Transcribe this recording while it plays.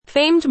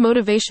Famed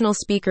motivational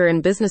speaker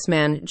and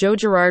businessman Joe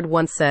Girard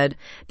once said,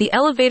 "The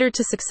elevator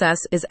to success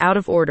is out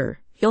of order.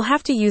 You'll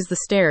have to use the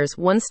stairs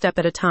one step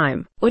at a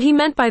time." What he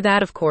meant by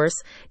that, of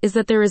course, is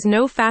that there is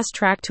no fast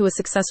track to a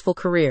successful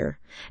career,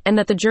 and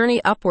that the journey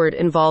upward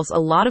involves a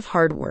lot of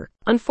hard work.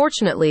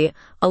 Unfortunately,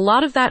 a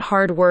lot of that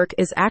hard work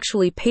is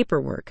actually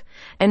paperwork,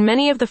 and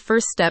many of the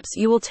first steps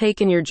you will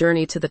take in your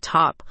journey to the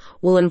top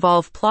will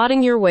involve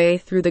plodding your way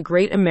through the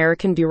great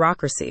American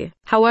bureaucracy.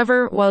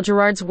 However, while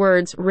Girard's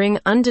words ring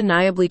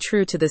undeniably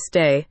true to this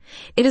day,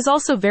 it is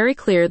also very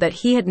clear that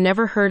he had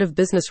never heard of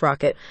Business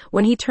Rocket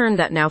when he turned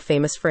that now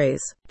famous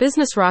phrase.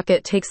 Business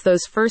Rocket takes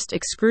those first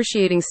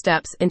excruciating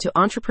steps into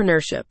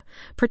entrepreneurship,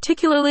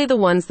 particularly the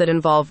ones that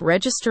involve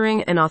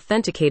registering and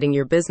authenticating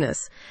your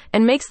business,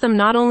 and makes them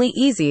not only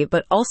easy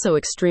but also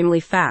extremely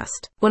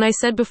fast. When I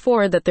said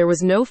before that there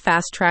was no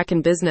fast track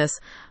in business,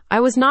 I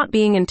was not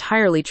being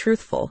entirely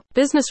truthful.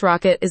 Business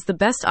Rocket is the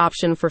best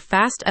option for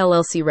fast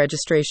LLC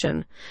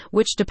registration,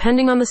 which,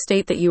 depending on the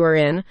state that you are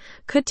in,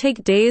 could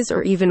take days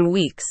or even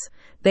weeks.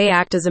 They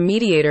act as a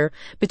mediator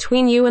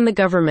between you and the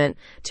government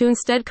to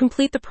instead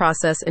complete the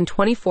process in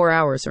 24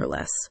 hours or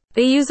less.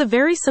 They use a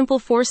very simple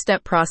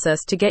 4-step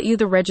process to get you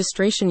the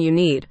registration you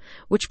need,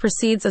 which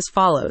proceeds as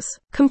follows.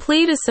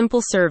 Complete a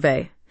simple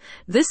survey.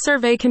 This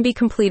survey can be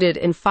completed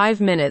in 5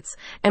 minutes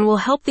and will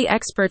help the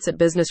experts at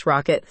Business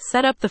Rocket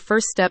set up the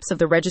first steps of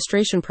the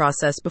registration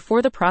process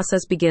before the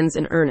process begins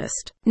in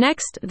earnest.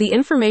 Next, the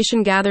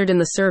information gathered in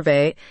the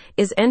survey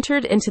is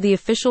entered into the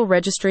official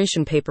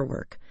registration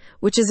paperwork,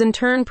 which is in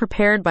turn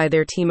prepared by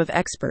their team of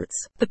experts.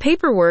 The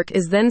paperwork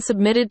is then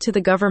submitted to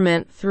the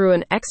government through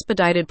an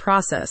expedited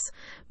process,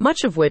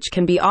 much of which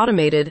can be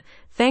automated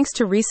thanks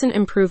to recent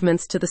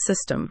improvements to the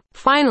system.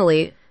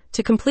 Finally,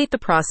 to complete the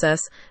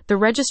process, the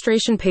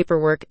registration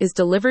paperwork is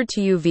delivered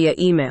to you via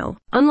email.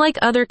 Unlike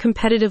other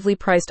competitively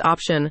priced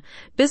options,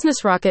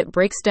 Business Rocket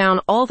breaks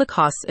down all the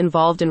costs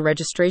involved in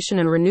registration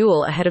and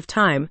renewal ahead of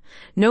time.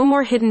 No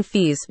more hidden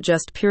fees,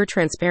 just pure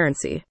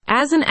transparency.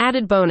 As an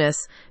added bonus,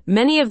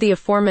 many of the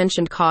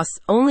aforementioned costs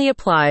only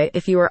apply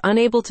if you are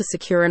unable to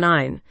secure an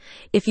EIN.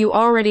 If you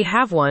already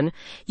have one,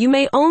 you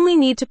may only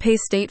need to pay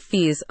state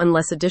fees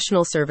unless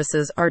additional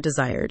services are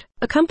desired.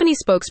 A company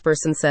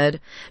spokesperson said,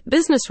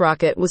 "Business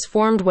Rocket was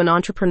formed when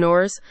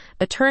entrepreneurs,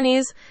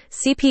 attorneys,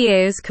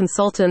 CPAs,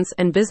 consultants,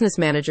 and business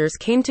managers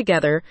came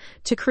together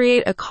to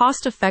create a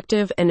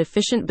cost-effective and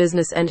efficient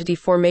business entity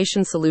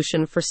formation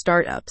solution for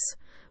startups.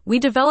 We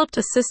developed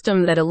a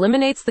system that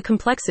eliminates the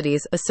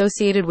complexities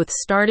associated with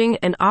starting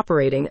and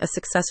operating a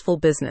successful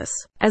business."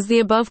 As the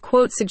above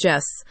quote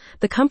suggests,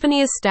 the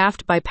company is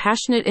staffed by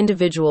passionate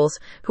individuals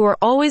who are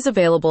always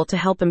available to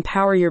help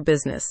empower your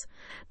business.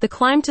 The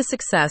climb to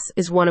success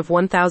is one of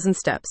 1,000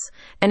 steps,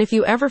 and if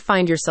you ever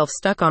find yourself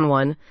stuck on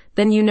one,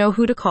 then you know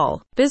who to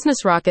call.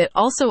 Business Rocket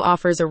also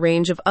offers a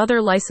range of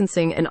other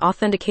licensing and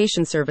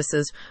authentication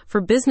services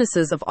for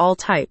businesses of all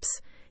types.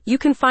 You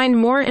can find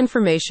more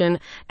information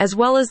as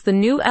well as the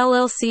new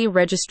LLC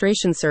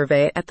registration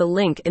survey at the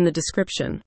link in the description.